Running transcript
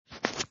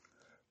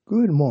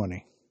Good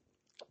morning.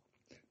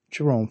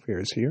 Jerome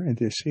Ferris here, and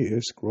this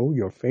is Grow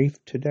Your Faith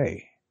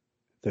Today,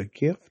 the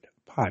Gift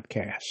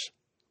Podcast.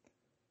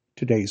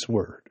 Today's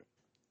word,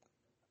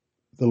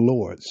 the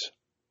Lord's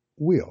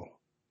will,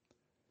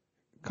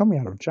 coming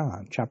out of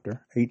John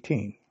chapter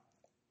 18.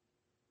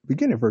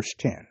 Begin at verse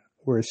 10,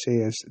 where it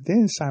says,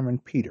 Then Simon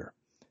Peter,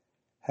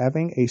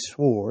 having a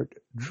sword,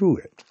 drew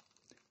it,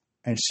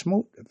 and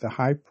smote the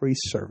high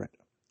priest's servant,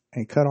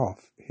 and cut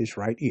off his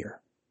right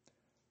ear.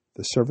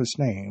 The servant's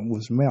name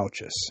was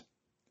Malchus.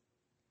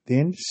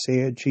 Then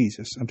said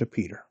Jesus unto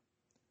Peter,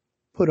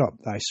 Put up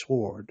thy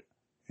sword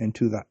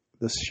into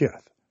the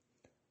sheath.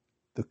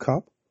 The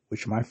cup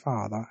which my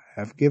Father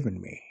hath given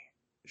me,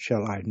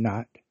 shall I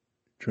not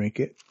drink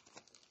it?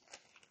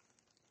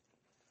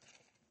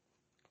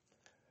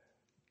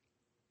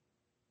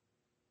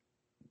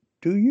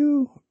 Do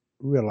you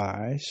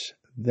realize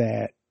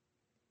that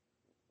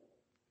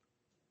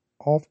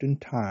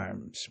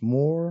oftentimes,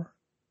 more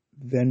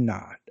than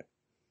not,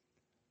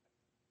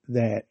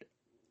 that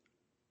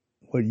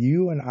what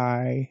you and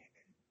I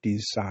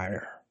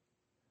desire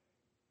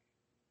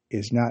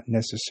is not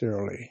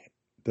necessarily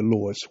the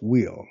Lord's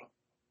will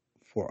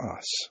for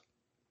us?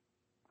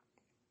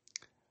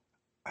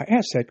 I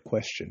ask that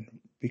question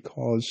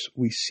because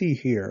we see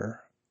here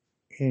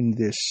in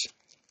this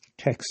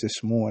text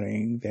this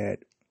morning that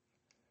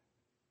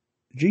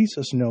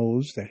Jesus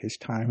knows that his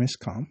time has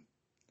come,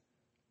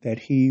 that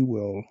he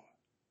will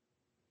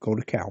go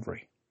to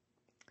Calvary.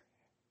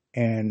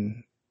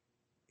 And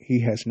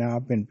he has now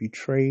been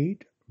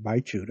betrayed by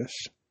Judas.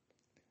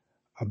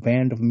 A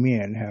band of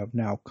men have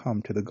now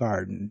come to the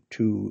garden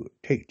to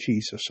take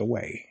Jesus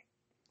away.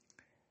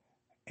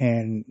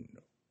 And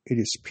it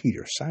is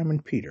Peter, Simon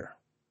Peter,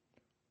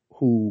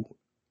 who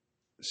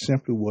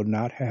simply will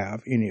not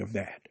have any of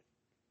that.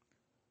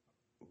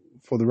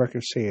 For the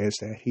record says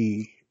that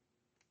he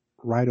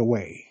right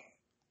away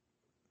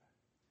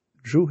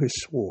drew his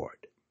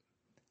sword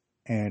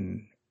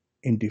and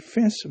in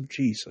defense of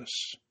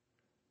Jesus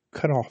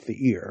cut off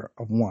the ear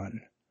of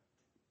one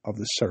of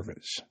the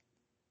servants.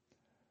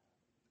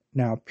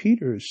 Now,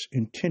 Peter's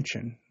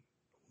intention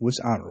was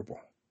honorable.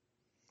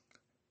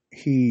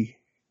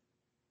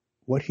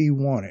 What he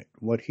wanted,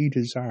 what he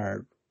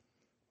desired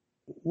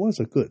was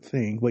a good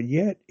thing, but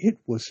yet it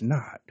was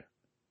not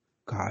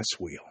God's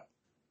will.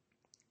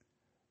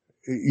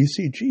 You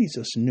see,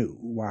 Jesus knew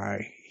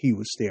why he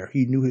was there.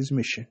 He knew his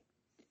mission.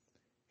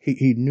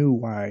 He knew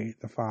why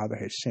the Father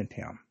had sent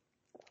him.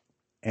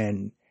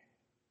 And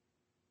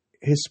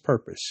his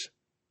purpose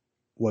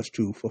was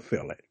to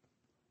fulfill it.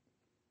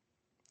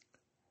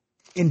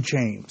 In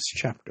James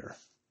chapter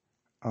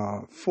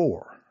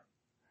 4,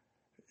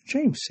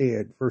 James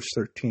said, verse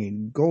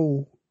 13,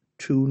 Go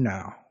to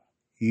now,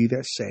 ye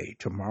that say,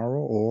 tomorrow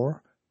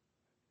or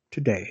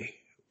today,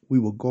 we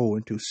will go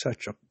into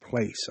such a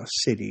place, a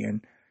city,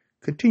 and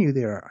continue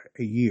there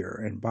a year,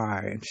 and buy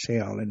and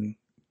sell and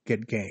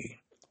get gain,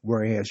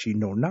 whereas ye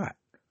know not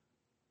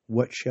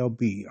what shall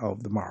be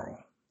of the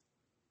morrow.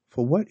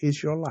 For what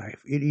is your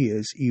life? It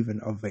is even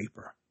a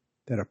vapor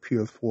that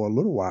appeareth for a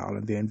little while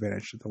and then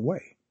vanisheth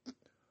away.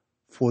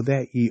 For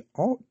that ye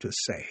ought to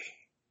say,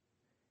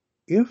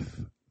 If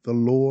the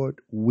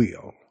Lord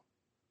will,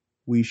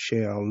 we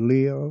shall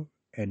live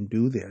and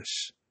do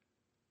this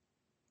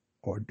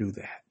or do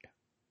that.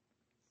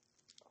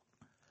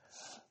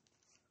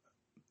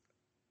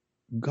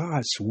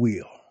 God's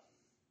will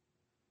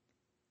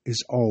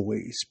is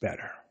always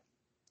better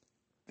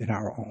than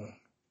our own.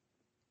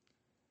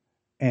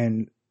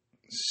 And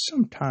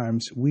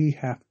sometimes we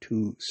have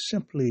to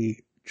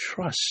simply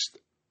trust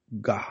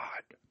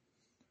God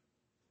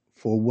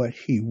for what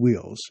he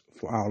wills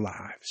for our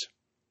lives.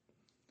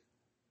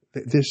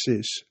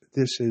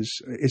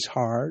 It's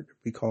hard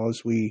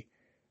because we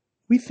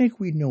think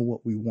we know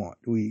what we want.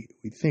 We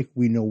think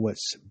we know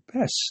what's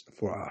best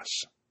for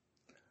us.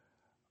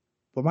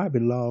 But my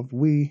beloved,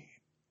 we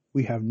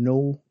have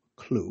no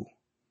clue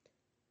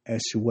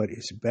as to what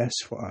is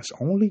best for us.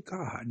 Only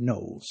God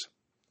knows.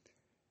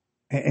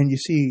 And you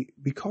see,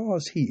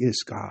 because he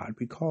is God,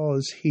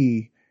 because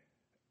he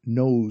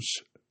knows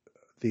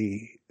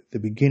the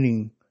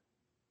beginning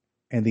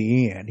and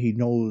the end, he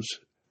knows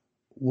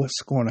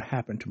what's going to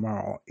happen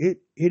tomorrow,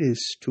 it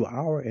is to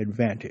our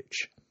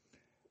advantage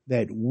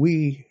that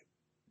we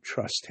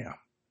trust him.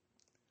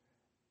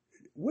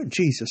 What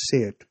Jesus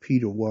said to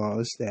Peter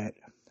was that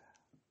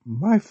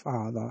my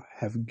Father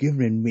have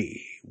given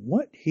me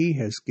what he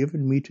has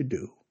given me to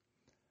do,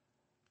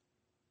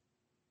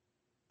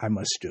 I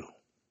must do.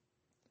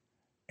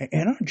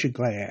 And aren't you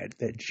glad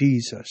that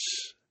Jesus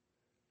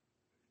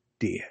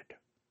did?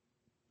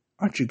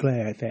 Aren't you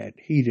glad that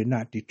he did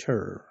not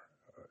deter?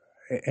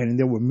 And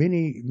there were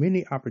many,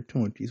 many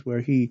opportunities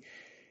where he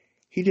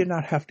did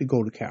not have to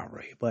go to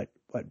Calvary, but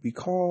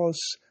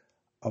because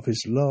of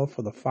his love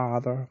for the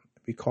Father,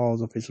 because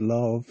of his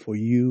love for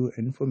you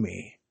and for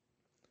me,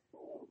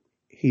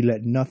 he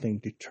let nothing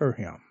deter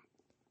him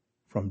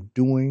from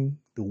doing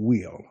the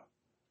will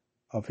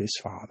of his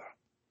Father.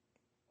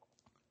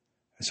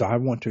 So I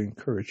want to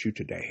encourage you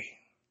today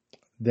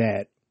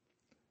that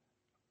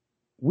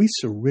we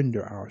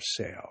surrender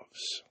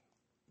ourselves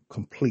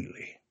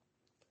completely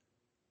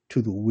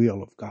to the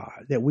will of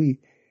God, that we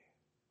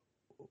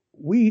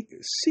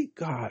seek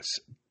God's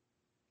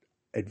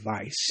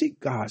advice, seek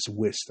God's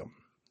wisdom,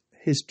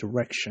 his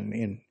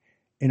direction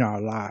in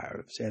our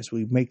lives as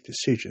we make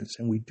decisions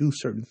and we do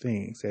certain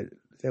things,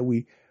 that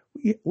we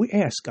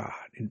ask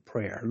God in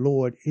prayer,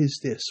 Lord, is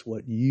this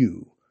what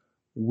you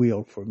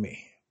will for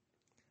me?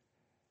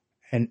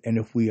 And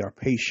if we are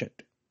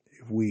patient,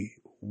 if we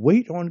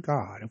wait on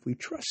God, if we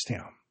trust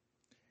him,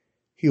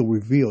 he'll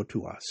reveal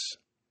to us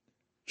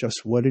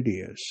just what it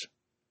is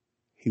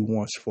he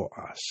wants for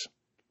us.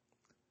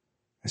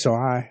 And so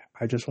I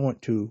just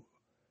want to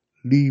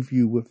leave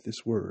you with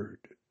this word.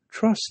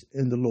 Trust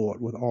in the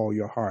Lord with all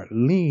your heart.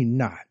 Lean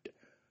not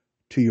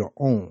to your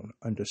own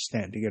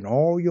understanding. In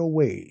all your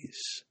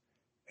ways,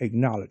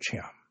 acknowledge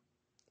him,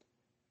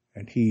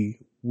 and he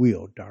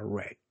will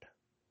direct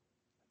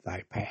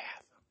thy path.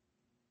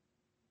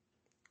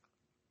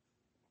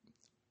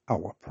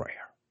 Our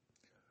prayer.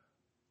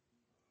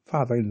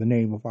 Father, in the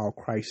name of our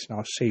Christ and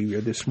our Savior,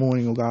 this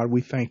morning, oh God,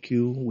 we thank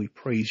you, we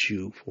praise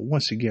you for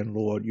once again,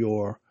 Lord,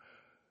 your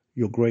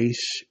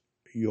grace,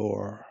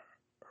 your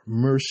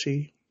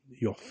mercy,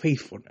 your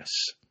faithfulness.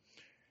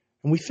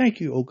 And we thank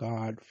you, oh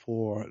God,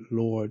 for,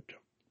 Lord,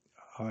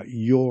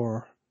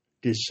 your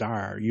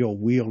desire, your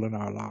will in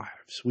our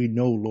lives. We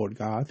know, Lord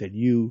God, that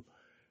you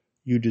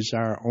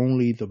desire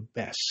only the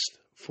best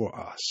for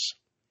us.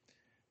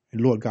 And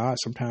Lord God,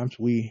 sometimes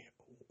we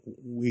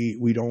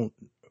don't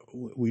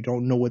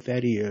know what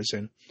that is,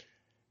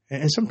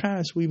 and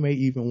sometimes we may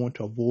even want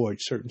to avoid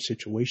certain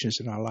situations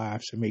in our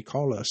lives that may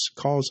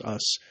cause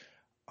us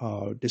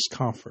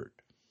discomfort.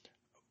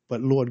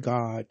 But Lord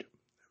God,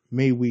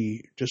 may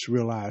we just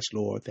realize,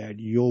 Lord, that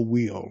you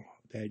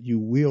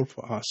will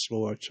for us,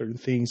 Lord, certain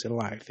things in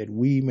life that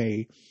we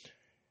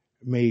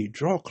may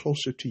draw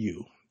closer to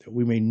you, that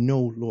we may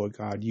know, Lord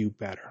God, you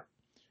better.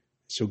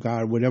 So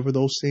God, whatever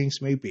those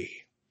things may be,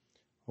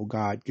 oh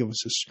God, give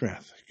us the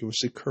strength, give us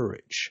the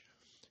courage.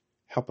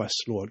 Help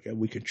us, Lord, that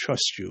we can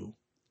trust you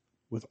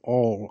with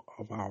all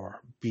of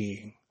our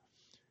being.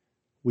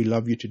 We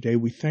love you today.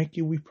 We thank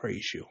you. We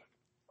praise you.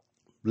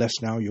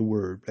 Bless now your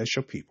word. Bless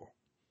your people.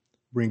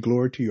 Bring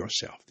glory to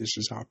yourself. This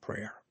is our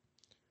prayer.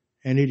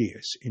 And it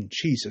is in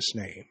Jesus'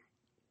 name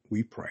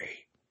we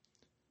pray.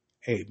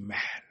 Amen.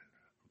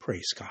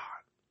 Praise God.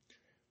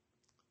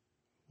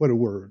 What a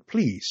word.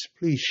 Please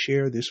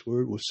share this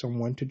word with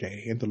someone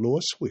today. In the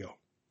Lord's will,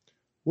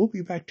 we'll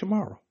be back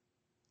tomorrow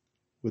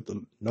with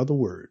another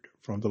word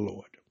from the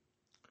Lord.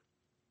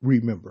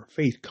 Remember,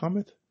 faith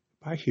cometh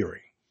by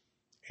hearing,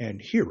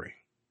 and hearing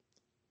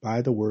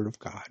by the word of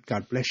God.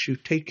 God bless you.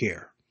 Take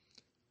care.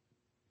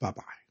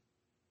 Bye-bye.